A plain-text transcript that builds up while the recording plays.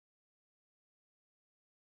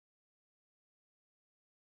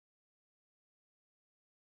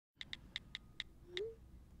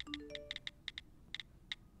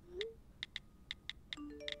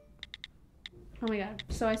Oh my god.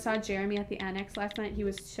 So I saw Jeremy at the annex last night. He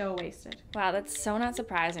was so wasted. Wow, that's so not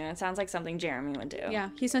surprising. It sounds like something Jeremy would do. Yeah,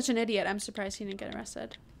 he's such an idiot. I'm surprised he didn't get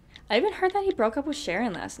arrested. I even heard that he broke up with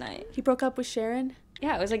Sharon last night. He broke up with Sharon?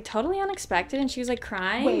 Yeah, it was like totally unexpected, and she was like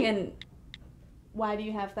crying. Wait. And Why do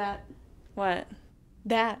you have that? what?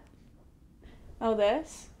 That. Oh,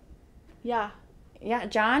 this? Yeah. Yeah,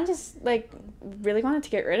 John just like really wanted to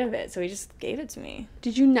get rid of it, so he just gave it to me.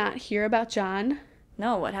 Did you not hear about John?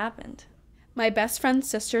 No, what happened? My best friend's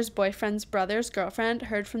sister's boyfriend's brother's girlfriend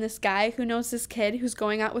heard from this guy who knows this kid who's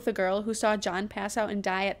going out with a girl who saw John pass out and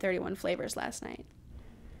die at 31 Flavors last night.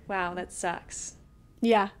 Wow, that sucks.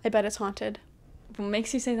 Yeah, I bet it's haunted. What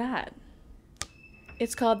makes you say that?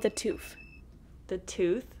 It's called the Toof. The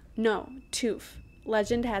tooth? No, Toof.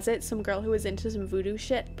 Legend has it some girl who was into some voodoo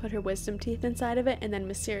shit put her wisdom teeth inside of it and then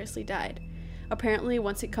mysteriously died. Apparently,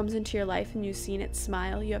 once it comes into your life and you've seen it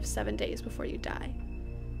smile, you have 7 days before you die.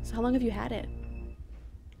 So how long have you had it?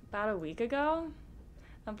 About a week ago?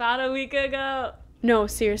 About a week ago. No,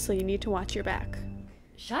 seriously, you need to watch your back.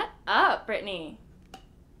 Shut up, Brittany.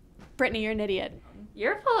 Brittany, you're an idiot.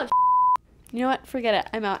 You're full of You know what? Forget it.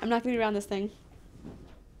 I'm out. I'm not going to be around this thing.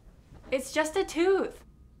 It's just a tooth.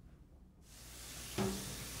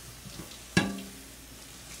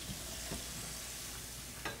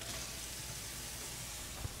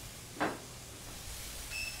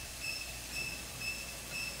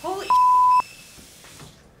 Holy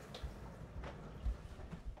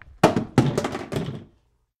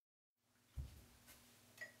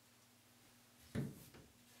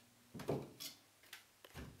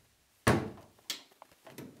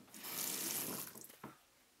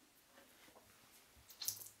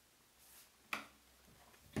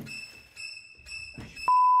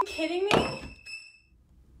kidding me?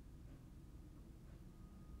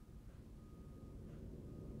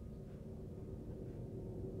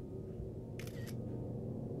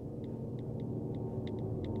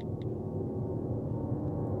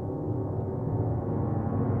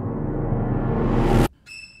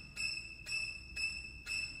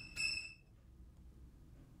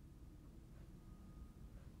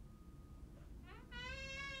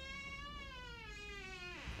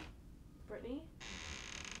 Brittany?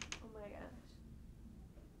 Oh my gosh.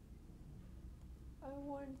 I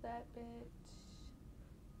warned that bitch.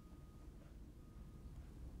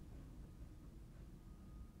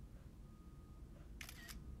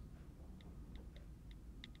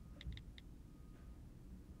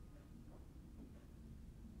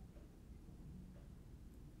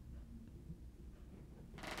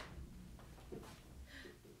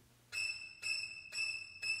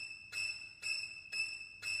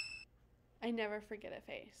 I never forget a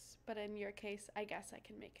face, but in your case, I guess I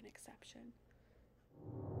can make an exception.